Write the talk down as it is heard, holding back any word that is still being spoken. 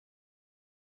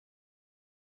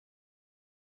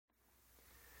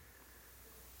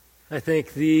I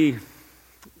think the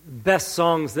best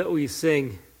songs that we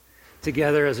sing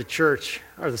together as a church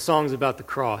are the songs about the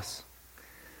cross.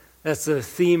 That's the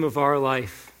theme of our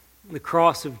life, the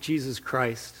cross of Jesus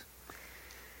Christ.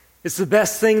 It's the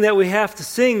best thing that we have to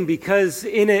sing because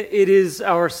in it is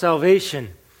our salvation.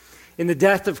 In the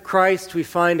death of Christ, we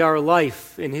find our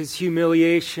life. In his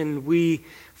humiliation, we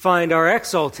find our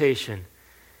exaltation.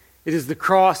 It is the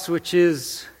cross which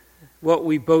is what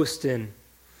we boast in.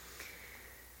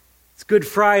 It's Good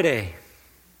Friday.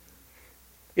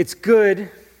 It's good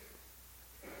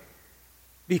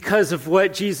because of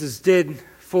what Jesus did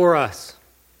for us.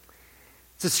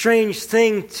 It's a strange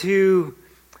thing to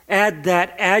add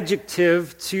that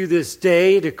adjective to this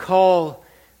day, to call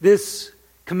this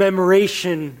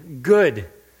commemoration good.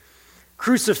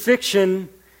 Crucifixion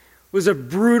was a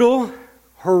brutal,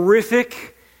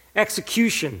 horrific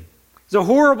execution. It's a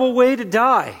horrible way to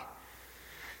die.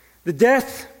 The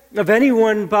death of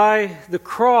anyone by the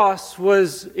cross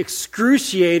was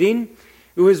excruciating.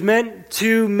 It was meant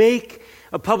to make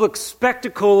a public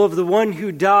spectacle of the one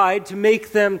who died, to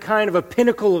make them kind of a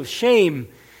pinnacle of shame.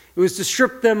 It was to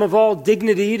strip them of all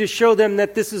dignity, to show them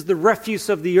that this is the refuse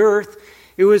of the earth.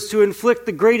 It was to inflict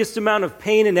the greatest amount of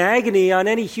pain and agony on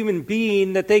any human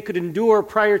being that they could endure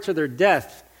prior to their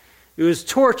death. It was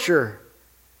torture.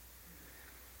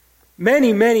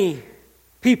 Many, many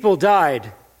people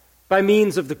died by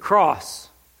means of the cross.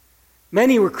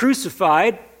 Many were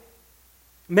crucified.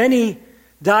 Many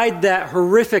died that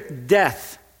horrific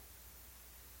death.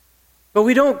 But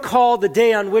we don't call the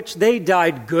day on which they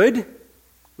died good.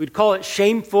 We'd call it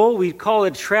shameful. We'd call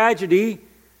it tragedy.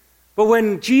 But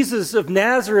when Jesus of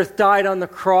Nazareth died on the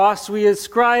cross, we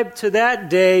ascribe to that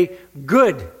day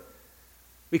good.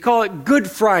 We call it Good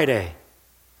Friday.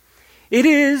 It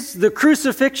is the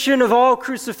crucifixion of all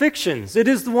crucifixions. It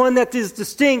is the one that is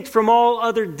distinct from all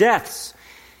other deaths.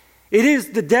 It is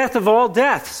the death of all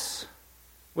deaths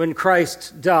when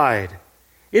Christ died.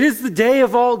 It is the day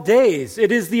of all days.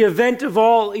 It is the event of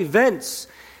all events.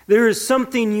 There is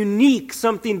something unique,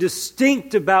 something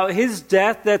distinct about his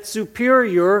death that's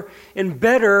superior and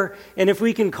better, and if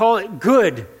we can call it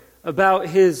good, about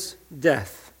his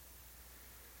death.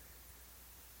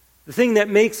 The thing that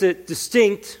makes it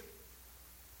distinct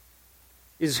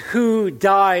is who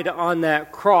died on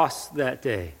that cross that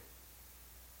day.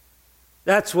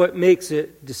 That's what makes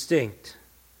it distinct.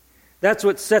 That's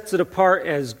what sets it apart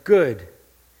as good,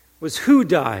 was who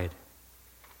died.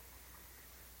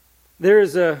 There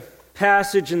is a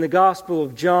passage in the Gospel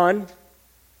of John.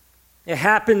 It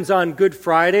happens on Good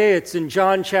Friday. It's in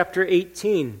John chapter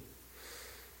 18.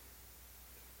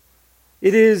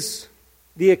 It is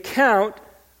the account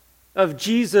of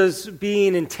Jesus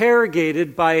being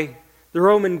interrogated by the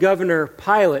Roman governor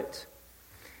Pilate.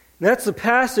 And that's the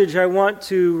passage I want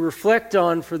to reflect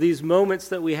on for these moments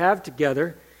that we have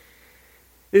together.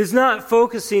 It is not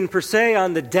focusing per se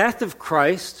on the death of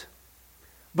Christ,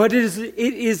 but it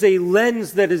is a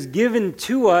lens that is given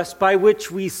to us by which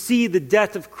we see the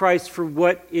death of Christ for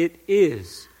what it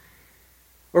is.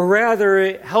 Or rather,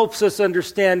 it helps us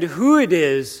understand who it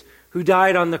is who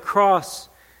died on the cross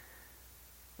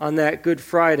on that Good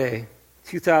Friday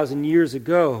 2,000 years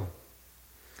ago.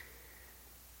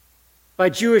 By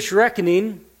Jewish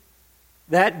reckoning,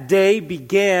 that day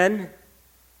began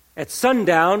at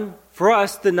sundown for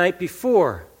us the night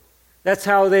before. That's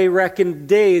how they reckoned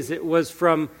days. It was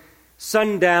from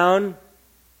sundown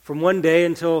from one day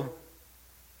until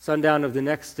sundown of the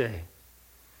next day.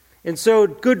 And so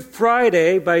Good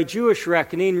Friday, by Jewish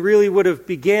reckoning, really would have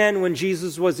began when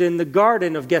Jesus was in the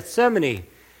Garden of Gethsemane.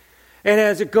 And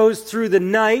as it goes through the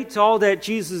night, all that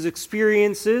Jesus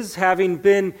experiences, having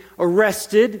been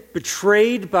arrested,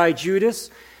 betrayed by Judas,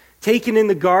 taken in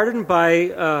the garden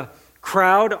by a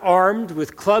crowd armed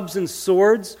with clubs and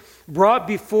swords, brought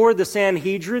before the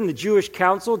Sanhedrin, the Jewish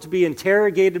council, to be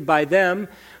interrogated by them,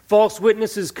 false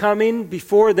witnesses coming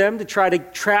before them to try to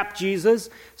trap Jesus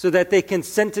so that they can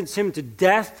sentence him to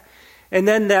death. And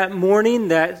then that morning,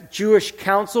 that Jewish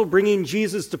council bringing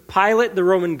Jesus to Pilate, the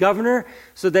Roman governor,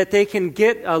 so that they can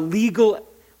get a legal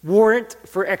warrant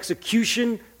for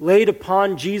execution laid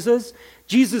upon Jesus.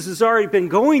 Jesus has already been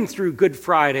going through Good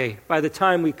Friday by the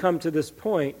time we come to this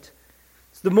point.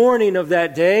 It's the morning of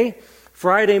that day,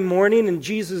 Friday morning, and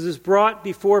Jesus is brought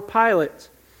before Pilate.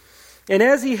 And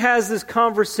as he has this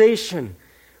conversation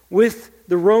with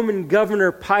the Roman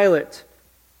governor Pilate,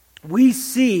 we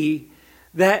see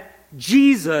that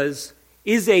Jesus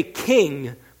is a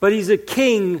king, but he's a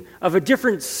king of a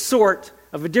different sort,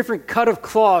 of a different cut of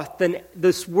cloth than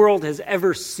this world has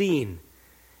ever seen.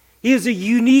 He is a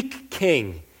unique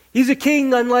king. He's a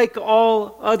king unlike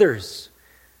all others,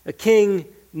 a king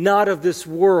not of this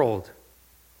world.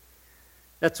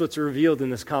 That's what's revealed in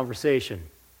this conversation.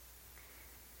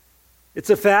 It's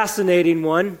a fascinating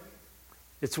one.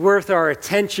 It's worth our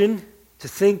attention to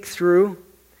think through.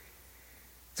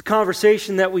 It's a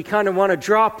conversation that we kind of want to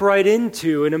drop right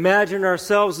into and imagine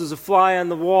ourselves as a fly on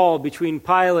the wall between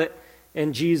Pilate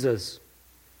and Jesus.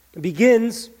 It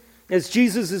begins as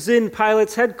Jesus is in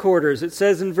Pilate's headquarters. It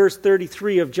says in verse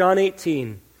 33 of John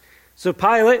 18, "So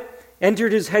Pilate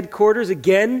entered his headquarters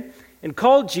again and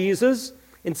called Jesus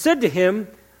and said to him,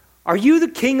 'Are you the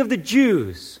king of the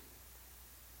Jews?'"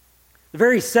 The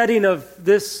very setting of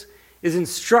this is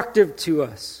instructive to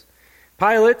us.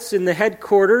 Pilate's in the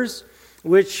headquarters,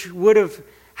 which would have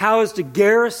housed a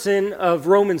garrison of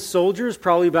Roman soldiers,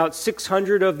 probably about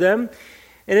 600 of them,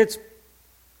 and it's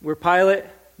where Pilate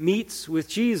meets with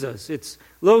Jesus. It's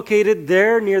located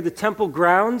there near the temple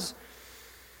grounds.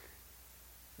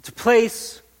 It's a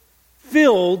place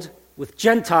filled with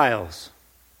Gentiles.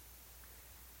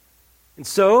 And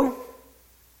so,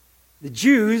 the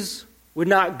Jews would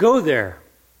not go there,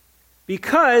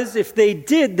 because if they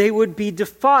did, they would be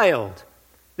defiled.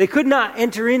 They could not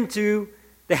enter into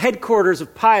the headquarters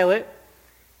of Pilate.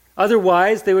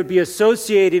 Otherwise, they would be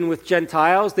associating with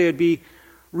Gentiles. They would be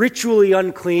ritually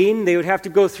unclean. They would have to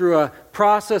go through a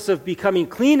process of becoming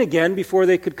clean again before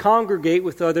they could congregate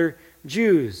with other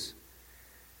Jews.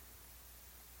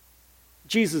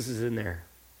 Jesus is in there.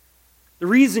 The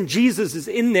reason Jesus is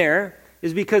in there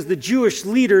is because the Jewish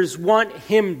leaders want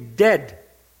him dead.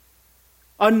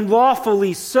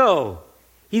 Unlawfully so.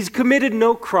 He's committed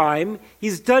no crime.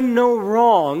 He's done no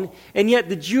wrong. And yet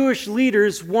the Jewish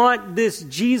leaders want this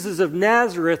Jesus of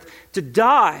Nazareth to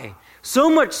die. So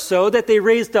much so that they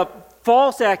raised up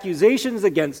false accusations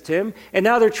against him. And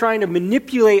now they're trying to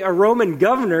manipulate a Roman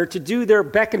governor to do their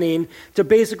beckoning to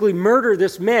basically murder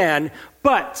this man.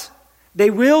 But they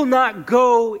will not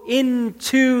go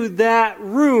into that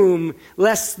room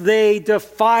lest they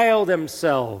defile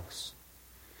themselves.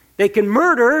 They can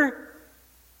murder,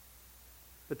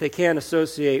 but they can't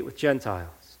associate with Gentiles.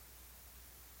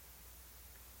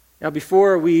 Now,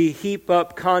 before we heap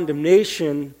up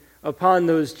condemnation upon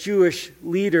those Jewish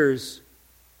leaders,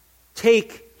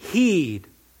 take heed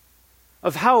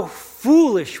of how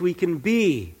foolish we can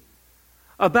be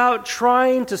about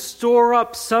trying to store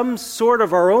up some sort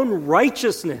of our own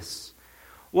righteousness,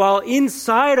 while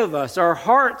inside of us our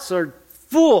hearts are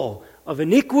full of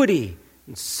iniquity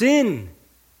and sin.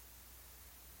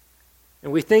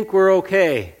 And we think we're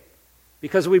okay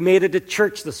because we made it to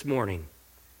church this morning,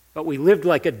 but we lived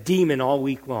like a demon all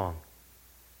week long.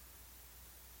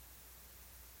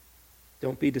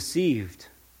 Don't be deceived,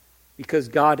 because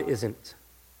God isn't.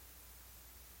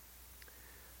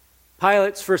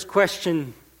 Pilate's first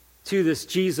question to this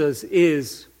Jesus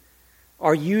is,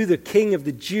 "Are you the king of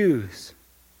the Jews?"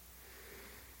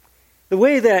 The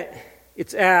way that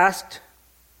it's asked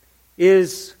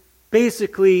is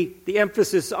basically the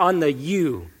emphasis on the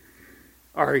you.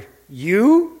 Are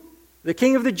you the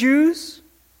king of the Jews?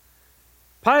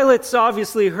 Pilate's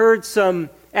obviously heard some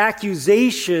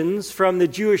accusations from the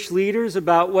Jewish leaders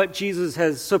about what Jesus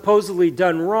has supposedly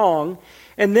done wrong,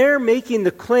 and they're making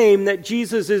the claim that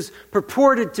Jesus is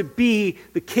purported to be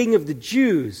the king of the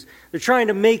Jews. They're trying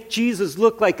to make Jesus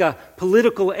look like a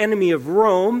political enemy of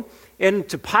Rome, and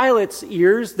to Pilate's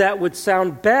ears, that would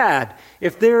sound bad.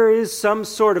 If there is some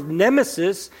sort of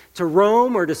nemesis to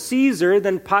Rome or to Caesar,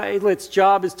 then Pilate's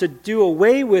job is to do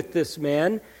away with this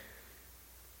man.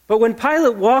 But when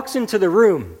Pilate walks into the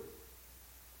room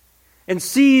and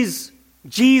sees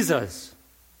Jesus,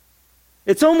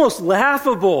 it's almost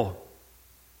laughable.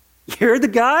 You're the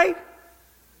guy?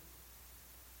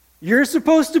 You're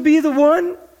supposed to be the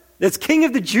one that's king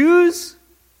of the Jews?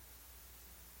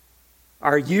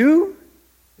 Are you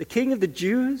the king of the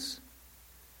Jews?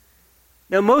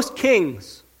 Now, most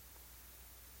kings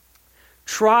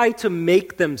try to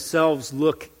make themselves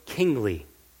look kingly.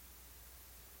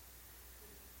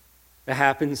 That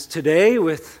happens today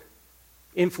with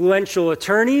influential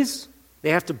attorneys.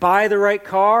 They have to buy the right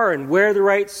car and wear the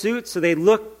right suit so they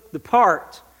look the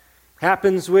part.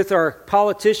 Happens with our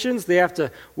politicians. They have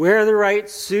to wear the right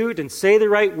suit and say the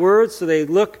right words so they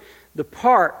look the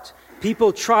part.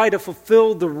 People try to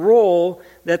fulfill the role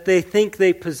that they think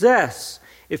they possess.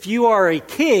 If you are a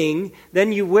king,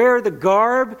 then you wear the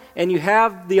garb and you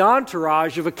have the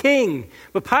entourage of a king.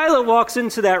 But Pilate walks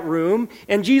into that room,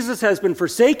 and Jesus has been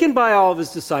forsaken by all of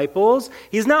his disciples.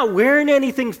 He's not wearing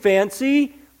anything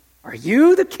fancy. Are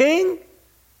you the king?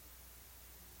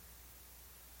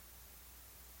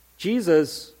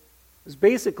 Jesus was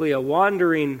basically a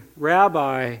wandering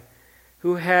rabbi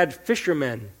who had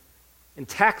fishermen and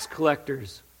tax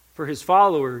collectors for his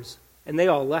followers, and they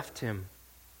all left him.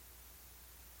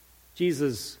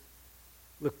 Jesus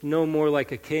looked no more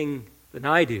like a king than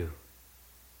I do.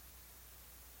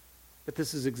 But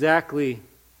this is exactly,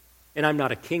 and I'm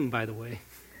not a king, by the way.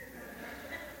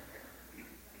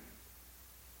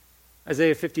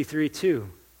 Isaiah 53:2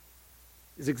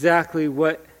 is exactly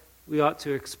what we ought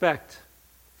to expect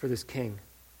for this king.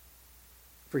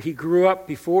 For he grew up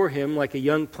before him like a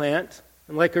young plant,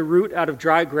 and like a root out of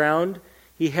dry ground.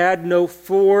 He had no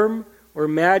form or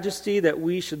majesty that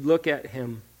we should look at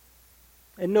him,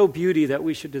 and no beauty that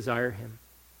we should desire him.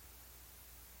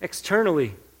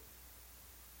 Externally,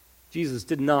 Jesus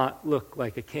did not look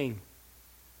like a king.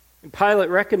 And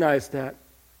Pilate recognized that.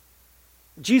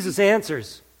 Jesus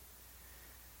answers,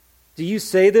 "Do you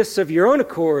say this of your own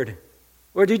accord,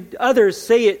 or did others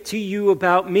say it to you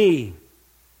about me?"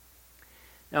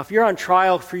 Now, if you're on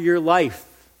trial for your life,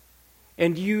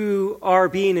 and you are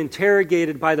being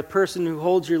interrogated by the person who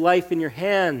holds your life in your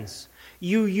hands,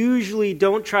 you usually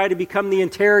don't try to become the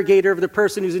interrogator of the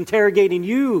person who's interrogating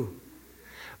you.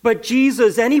 But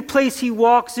Jesus, any place he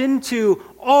walks into,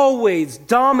 always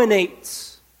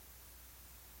dominates.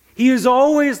 He is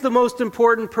always the most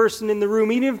important person in the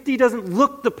room, even if he doesn't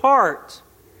look the part.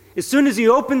 As soon as he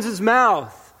opens his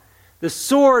mouth, the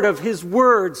sword of his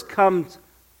words comes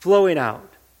flowing out.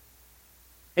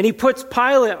 And he puts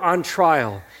Pilate on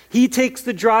trial. He takes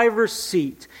the driver's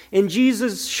seat. And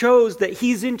Jesus shows that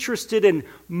he's interested in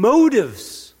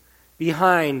motives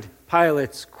behind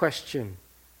Pilate's question.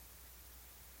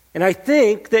 And I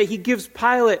think that he gives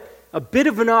Pilate a bit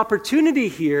of an opportunity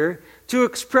here to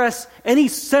express any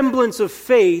semblance of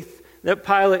faith that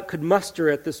Pilate could muster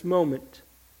at this moment.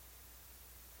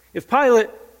 If Pilate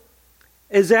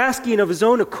is asking of his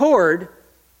own accord,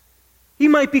 he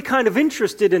might be kind of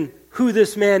interested in who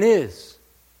this man is.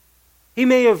 He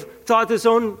may have thought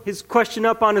his question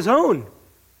up on his own. And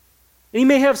he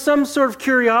may have some sort of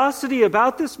curiosity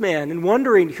about this man and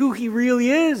wondering who he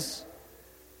really is.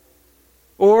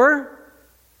 Or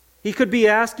he could be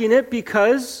asking it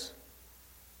because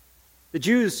the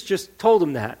Jews just told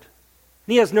him that.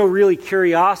 And he has no really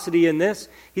curiosity in this.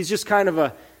 He's just kind of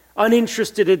an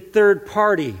uninterested third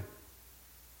party.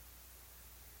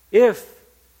 If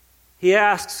he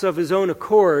asks of his own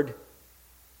accord,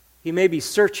 he may be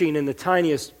searching in the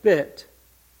tiniest bit.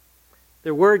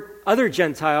 There were other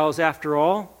Gentiles, after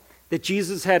all, that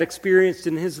Jesus had experienced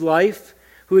in his life,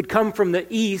 who had come from the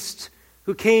east,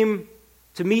 who came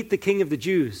to meet the King of the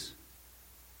Jews.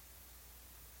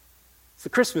 It's the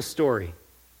Christmas story.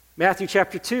 Matthew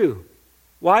chapter 2.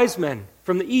 Wise men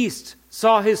from the east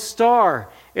saw his star,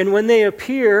 and when they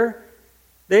appear,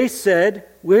 they said,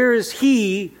 "Where is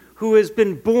he who has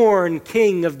been born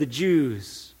King of the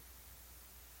Jews?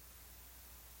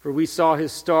 For we saw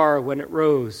his star when it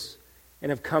rose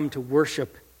and have come to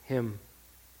worship him."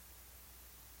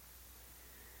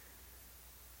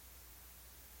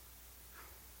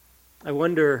 I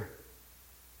wonder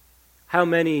how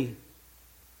many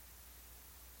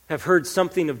have heard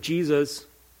something of Jesus,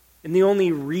 and the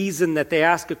only reason that they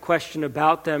ask a question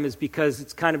about them is because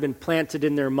it's kind of been planted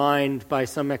in their mind by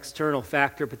some external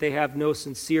factor, but they have no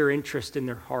sincere interest in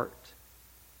their heart.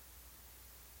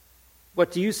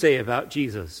 What do you say about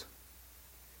Jesus?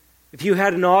 If you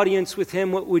had an audience with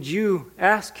him, what would you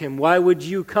ask him? Why would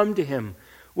you come to him?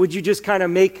 Would you just kind of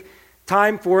make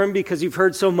time for him because you've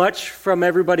heard so much from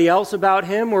everybody else about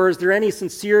him? Or is there any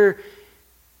sincere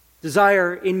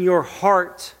desire in your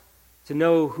heart to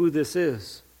know who this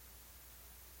is?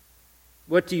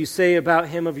 What do you say about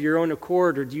him of your own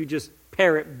accord, or do you just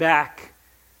parrot back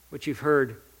what you've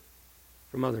heard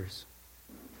from others?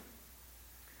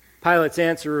 Pilate's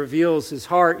answer reveals his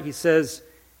heart. He says,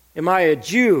 "Am I a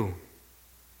Jew?"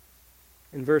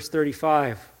 In verse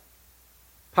 35.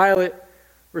 Pilate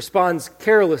responds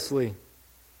carelessly.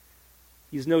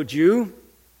 He's no Jew,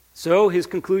 so his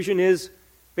conclusion is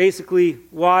basically,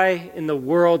 why in the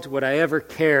world would I ever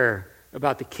care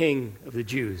about the King of the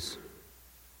Jews?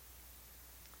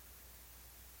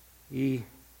 He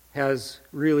has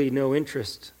really no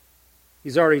interest.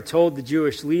 He's already told the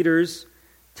Jewish leaders,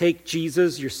 "Take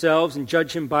Jesus yourselves and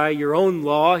judge him by your own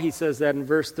law." He says that in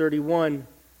verse 31.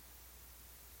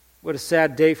 What a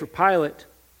sad day for Pilate.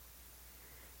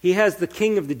 He has the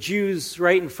King of the Jews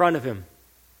right in front of him.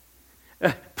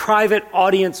 A private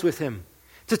audience with him.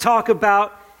 To talk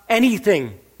about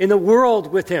anything in the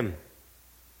world with him.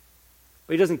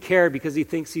 But he doesn't care because he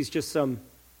thinks he's just some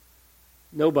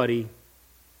nobody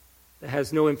that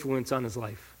has no influence on his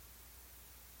life.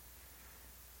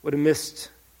 What a missed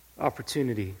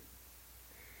opportunity.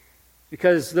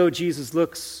 Because though Jesus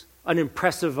looks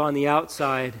unimpressive on the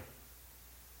outside,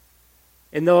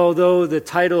 And although the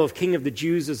title of King of the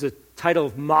Jews is a title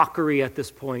of mockery at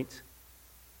this point,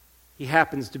 he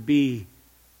happens to be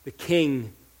the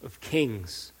King of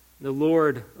Kings, the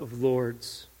Lord of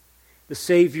Lords, the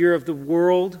Savior of the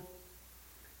world,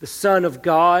 the Son of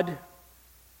God,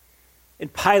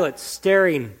 and Pilate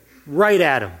staring right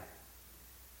at him.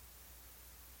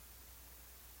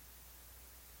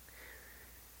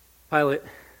 Pilate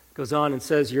goes on and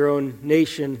says, "Your own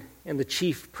nation and the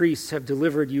chief priests have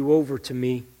delivered you over to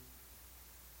me."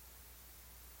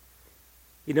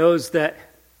 He knows that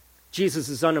Jesus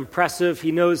is unimpressive.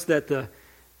 He knows that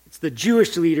it's the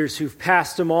Jewish leaders who've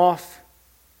passed him off.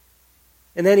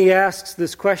 And then he asks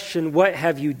this question, "What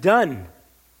have you done?"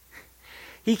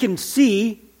 He can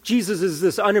see Jesus is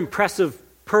this unimpressive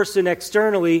person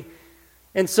externally,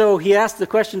 and so he asks the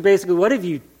question basically, what have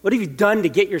you done to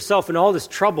get yourself in all this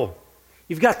trouble?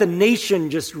 You've got the nation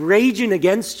just raging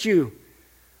against you.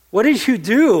 What did you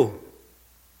do?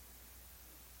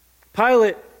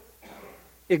 Pilate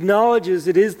acknowledges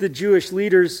it is the Jewish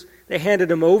leaders that handed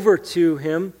him over to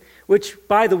him, which,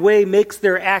 by the way, makes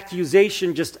their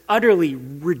accusation just utterly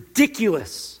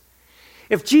ridiculous.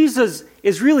 If Jesus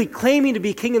is really claiming to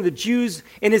be King of the Jews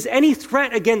and is any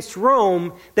threat against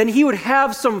Rome, then he would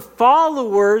have some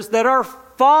followers that are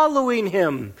following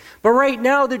him. But right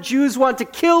now the Jews want to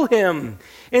kill him.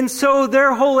 And so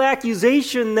their whole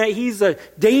accusation that he's a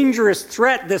dangerous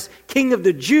threat, this King of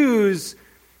the Jews,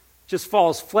 just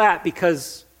falls flat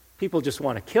because people just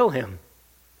want to kill him.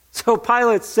 So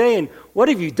Pilate's saying, "What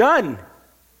have you done?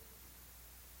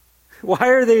 Why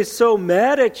are they so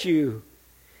mad at you?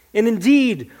 And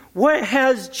indeed, what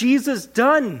has Jesus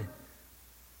done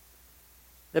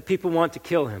that people want to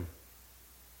kill him?"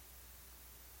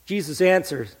 Jesus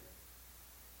answers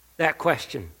that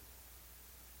question.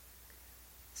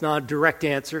 It's not a direct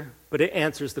answer, but it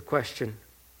answers the question.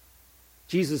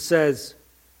 Jesus says,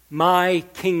 "My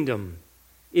kingdom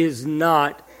is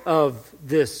not of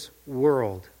this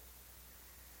world."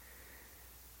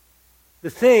 The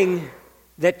thing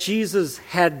that Jesus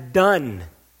had done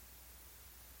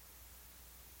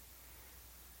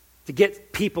to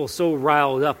get people so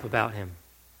riled up about him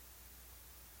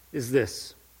is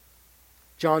this.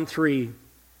 John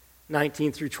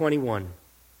 3:19 through 21.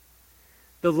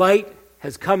 "The light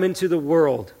has come into the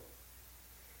world,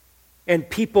 and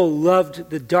people loved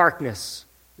the darkness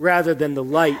rather than the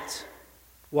light."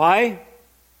 Why?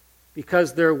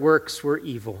 Because their works were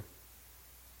evil.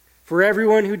 "For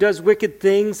everyone who does wicked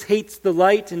things hates the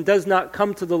light and does not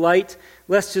come to the light,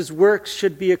 lest his works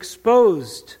should be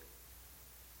exposed."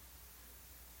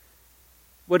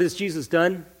 What has Jesus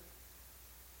done?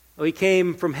 Well, he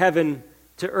came from heaven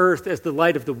to earth as the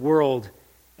light of the world,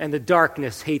 and the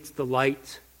darkness hates the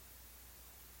light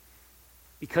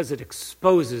because it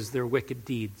exposes their wicked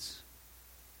deeds.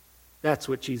 That's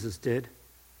what Jesus did.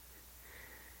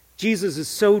 Jesus is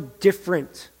so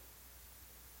different.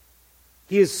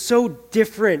 He is so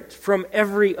different from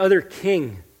every other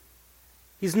king.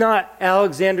 He's not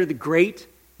Alexander the Great.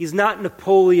 He's not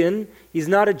Napoleon. He's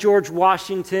not a George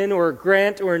Washington or a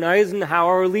Grant or an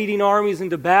Eisenhower leading armies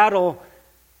into battle.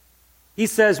 He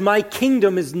says, "My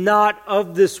kingdom is not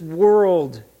of this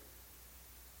world."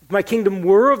 If my kingdom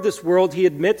were of this world, he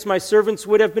admits, my servants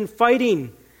would have been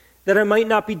fighting, that I might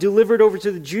not be delivered over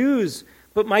to the Jews.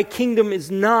 But my kingdom is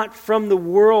not from the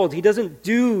world. He doesn't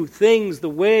do things the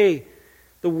way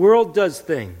the world does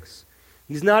things.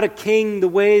 He's not a king the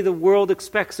way the world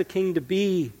expects a king to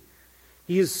be.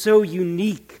 He is so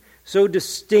unique, so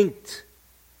distinct.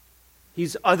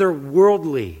 He's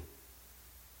otherworldly.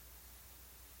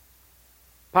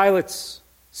 Pilate's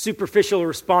superficial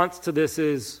response to this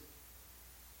is,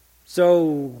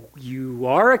 "So you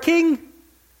are a king?"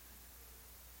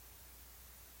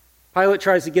 Pilate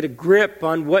tries to get a grip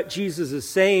on what Jesus is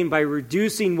saying by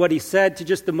reducing what he said to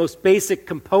just the most basic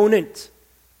component.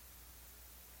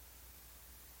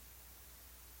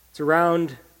 It's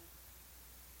around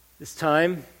this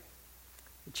time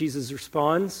that Jesus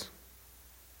responds,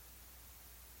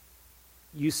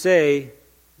 "You say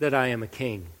that I am a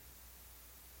king."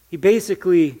 He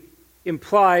basically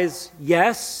implies,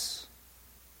 yes,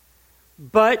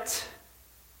 but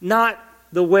not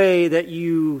the way that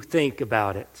you think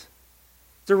about it.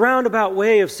 It's a roundabout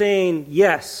way of saying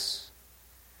yes,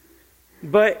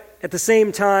 but at the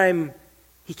same time,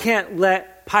 he can't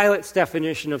let Pilate's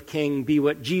definition of king be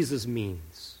what Jesus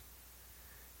means.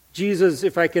 Jesus,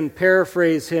 if I can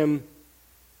paraphrase him,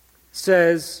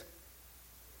 says,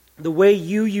 the way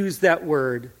you use that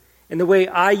word and the way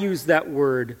I use that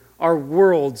word are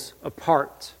worlds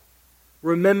apart.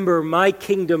 Remember, my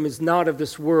kingdom is not of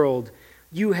this world.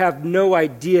 You have no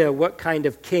idea what kind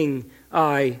of king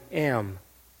I am.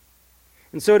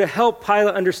 And so to help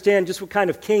Pilate understand just what kind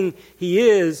of king he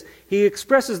is, he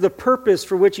expresses the purpose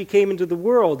for which he came into the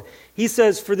world. He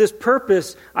says, "For this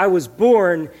purpose I was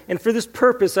born, and for this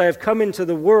purpose I have come into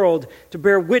the world, to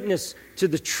bear witness to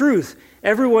the truth.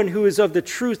 Everyone who is of the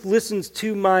truth listens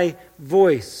to my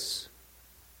voice."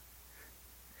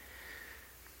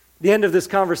 The end of this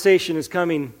conversation is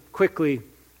coming quickly,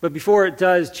 but before it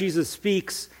does, Jesus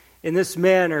speaks in this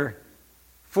manner: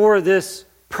 "For this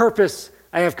purpose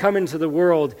I have come into the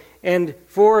world, and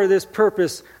for this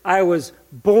purpose I was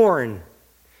born."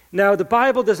 Now, the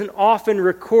Bible doesn't often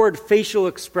record facial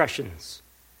expressions,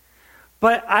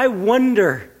 but I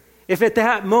wonder if at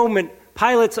that moment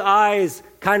Pilate's eyes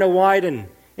kind of widen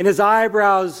and his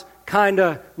eyebrows kind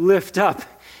of lift up,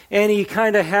 and he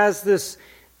kind of has this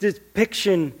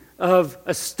depiction of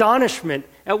astonishment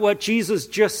at what Jesus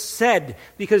just said,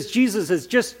 because Jesus has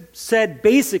just said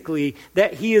basically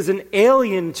that he is an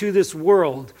alien to this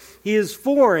world. He is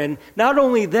foreign. Not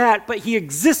only that, but he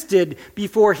existed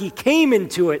before he came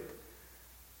into it.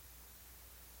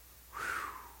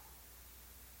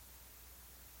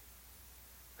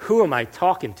 Who am I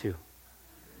talking to?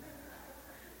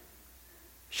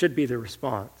 Should be the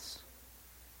response.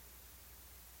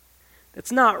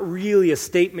 That's not really a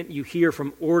statement you hear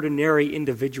from ordinary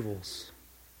individuals.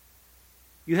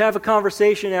 You have a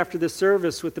conversation after the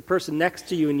service with the person next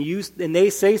to you, and they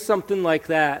say something like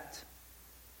that.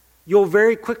 You'll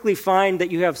very quickly find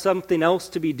that you have something else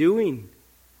to be doing.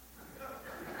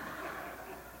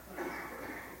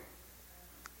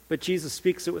 But Jesus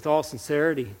speaks it with all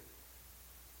sincerity.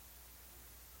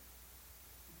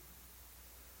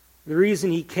 The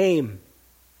reason he came,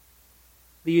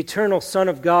 the eternal Son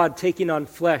of God taking on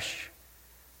flesh,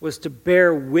 was to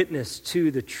bear witness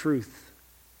to the truth.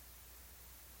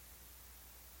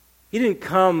 He didn't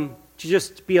come to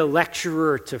just be a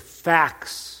lecturer to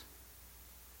facts.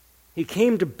 He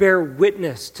came to bear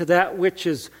witness to that which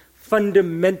is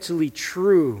fundamentally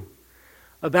true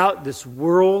about this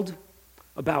world,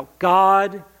 about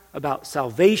God, about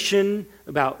salvation,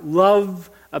 about love,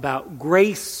 about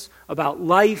grace, about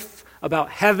life, about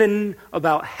heaven,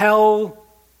 about hell,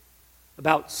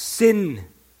 about sin.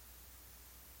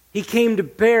 He came to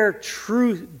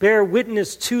bear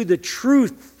witness to the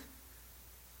truth.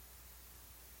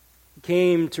 He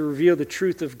came to reveal the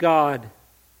truth of God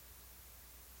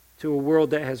to a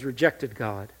world that has rejected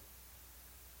God.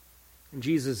 And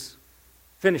Jesus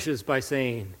finishes by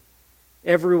saying,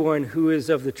 "Everyone who is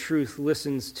of the truth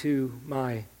listens to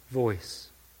my voice."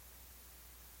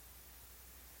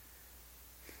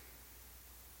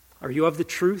 Are you of the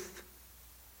truth?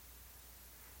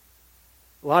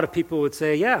 A lot of people would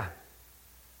say, "Yeah,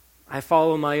 I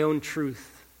follow my own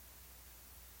truth.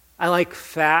 I like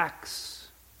facts,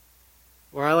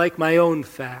 or I like my own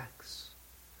facts,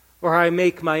 or I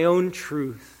make my own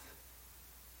truth."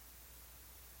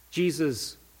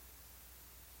 Jesus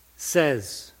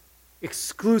says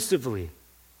exclusively,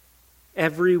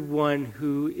 "Everyone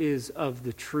who is of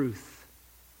the truth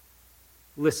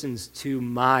listens to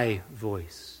my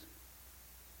voice."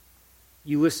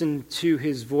 You listen to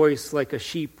his voice like a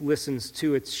sheep listens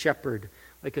to its shepherd,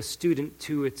 like a student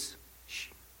to its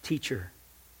teacher.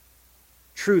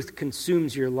 Truth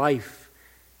consumes your life.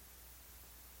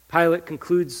 Pilate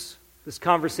concludes this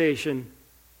conversation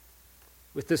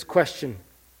with this question,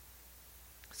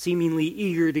 seemingly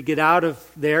eager to get out of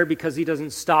there because he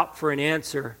doesn't stop for an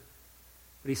answer.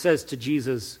 But he says to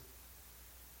Jesus,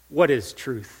 "What is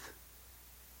truth?"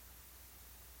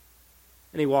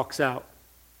 And he walks out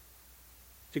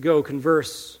to go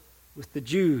converse with the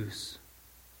Jews.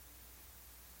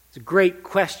 It's a great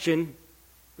question,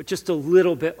 but just a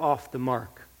little bit off the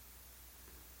mark.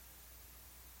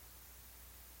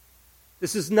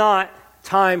 This is not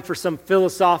time for some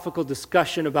philosophical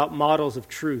discussion about models of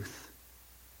truth.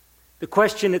 The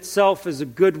question itself is a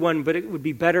good one, but it would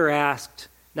be better asked,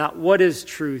 not what is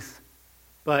truth,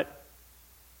 but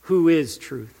who is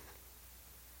truth?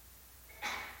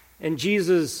 And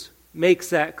Jesus makes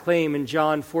that claim in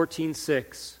John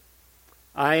 14:6.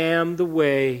 "I am the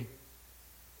way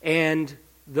and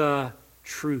the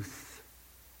truth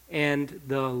and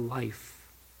the life.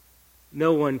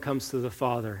 No one comes to the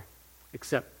Father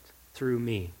except through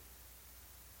me."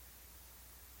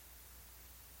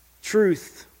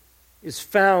 Truth is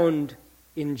found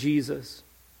in Jesus.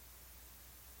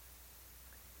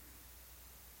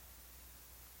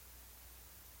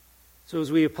 So as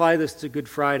we apply this to Good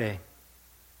Friday,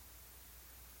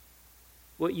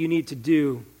 what you need to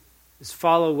do is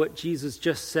follow what Jesus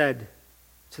just said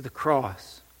to the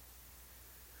cross.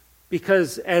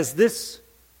 Because as this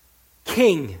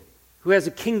king, who has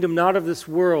a kingdom not of this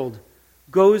world,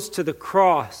 goes to the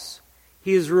cross,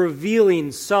 He is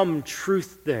revealing some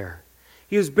truth there.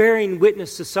 He is bearing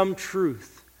witness to some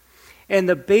truth. And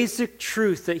the basic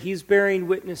truth that he's bearing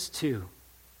witness to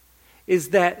is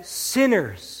that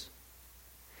sinners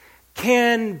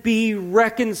can be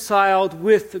reconciled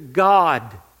with God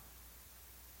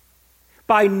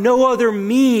by no other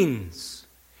means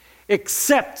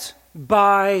except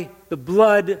by the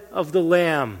blood of the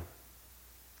Lamb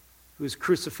who was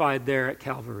crucified there at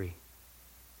Calvary.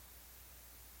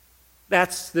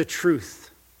 That's the truth.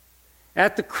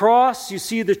 At the cross, you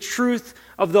see the truth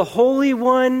of the Holy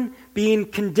One being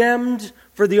condemned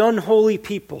for the unholy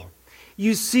people.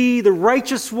 You see the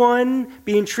righteous one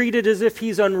being treated as if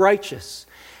he's unrighteous.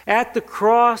 At the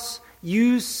cross,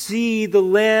 you see the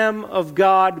Lamb of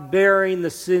God bearing the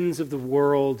sins of the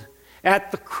world.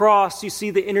 At the cross, you see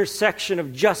the intersection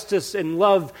of justice and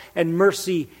love and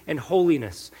mercy and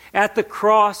holiness. At the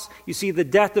cross, you see the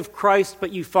death of Christ,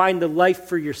 but you find the life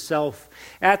for yourself.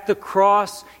 At the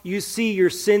cross, you see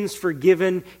your sins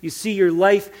forgiven. You see your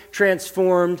life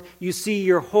transformed. You see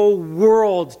your whole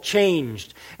world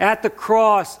changed. At the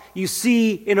cross, you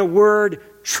see, in a word,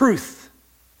 truth.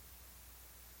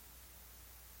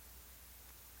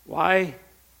 Why?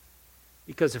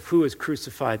 Because of who was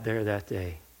crucified there that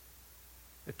day.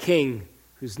 A king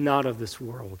who's not of this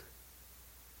world.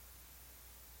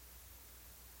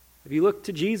 Have you looked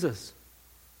to Jesus?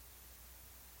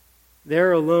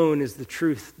 There alone is the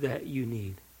truth that you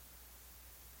need.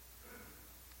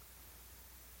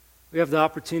 We have the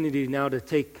opportunity now to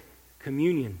take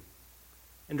communion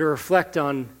and to reflect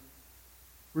on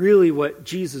really what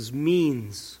Jesus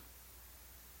means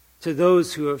to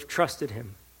those who have trusted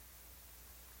him.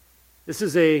 This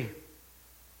is an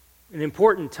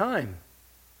important time,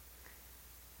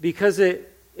 because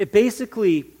it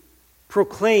basically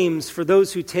proclaims for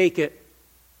those who take it,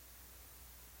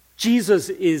 Jesus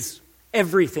is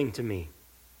everything to me.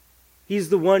 He's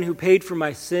the one who paid for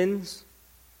my sins.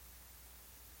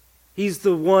 He's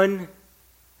the one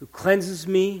who cleanses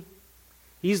me.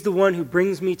 He's the one who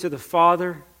brings me to the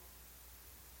Father.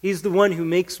 He's the one who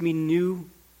makes me new.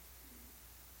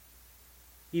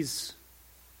 He's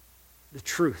the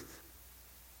truth.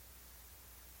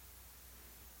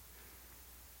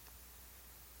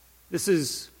 This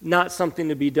is not something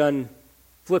to be done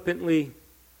flippantly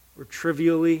or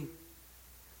trivially.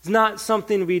 It's not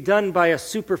something to be done by a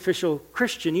superficial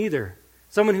Christian either.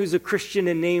 Someone who's a Christian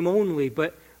in name only,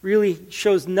 but really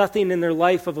shows nothing in their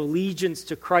life of allegiance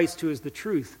to Christ, who is the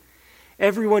truth.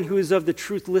 Everyone who is of the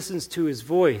truth listens to his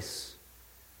voice.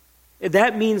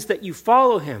 That means that you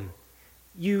follow him.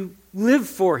 You live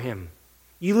for him.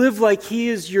 You live like he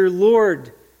is your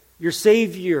Lord, your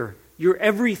Savior, your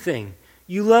everything.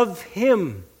 You love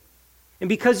him. And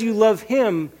because you love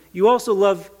him, you also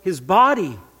love his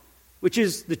body, which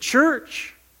is the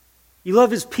church. You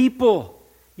love his people.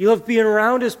 You love being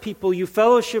around his people. You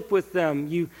fellowship with them.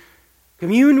 You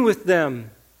commune with them.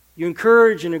 You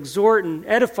encourage and exhort and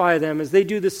edify them as they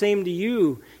do the same to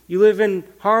you. You live in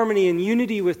harmony and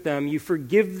unity with them. You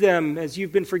forgive them as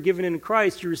you've been forgiven in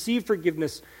Christ. You receive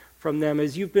forgiveness from them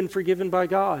as you've been forgiven by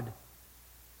God.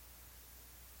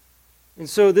 And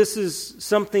so this is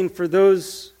something for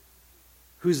those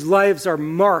whose lives are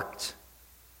marked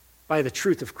by the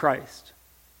truth of Christ.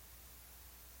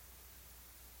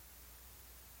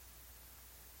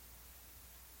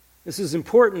 This is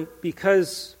important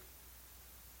because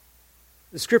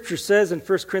the Scripture says in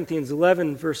 1 Corinthians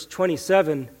 11, verse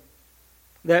 27,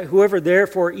 that whoever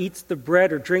therefore eats the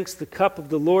bread or drinks the cup of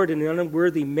the Lord in an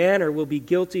unworthy manner will be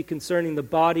guilty concerning the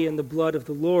body and the blood of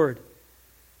the Lord.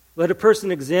 Let a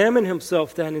person examine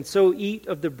himself then, and so eat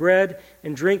of the bread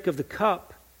and drink of the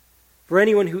cup. For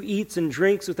anyone who eats and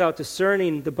drinks without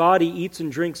discerning the body eats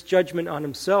and drinks judgment on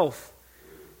himself.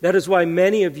 That is why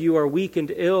many of you are weak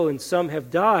and ill, and some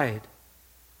have died.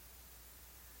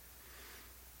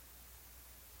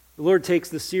 The Lord takes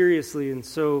this seriously, and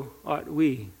so ought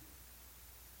we.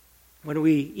 When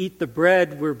we eat the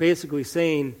bread, we're basically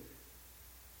saying,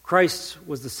 Christ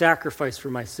was the sacrifice for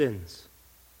my sins.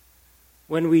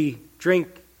 When we drink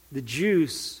the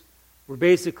juice, we're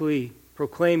basically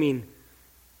proclaiming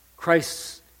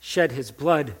Christ shed his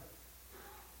blood,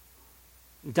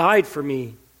 died for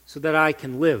me so that I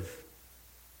can live.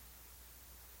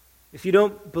 If you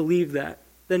don't believe that,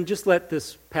 then just let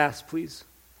this pass, please.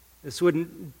 This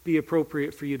wouldn't be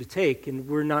appropriate for you to take, and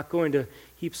we're not going to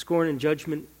heap scorn and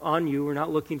judgment on you. We're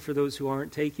not looking for those who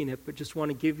aren't taking it, but just want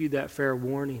to give you that fair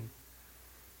warning.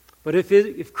 But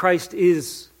if Christ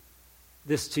is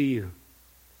this to you,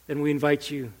 then we invite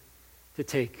you to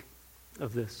take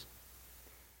of this.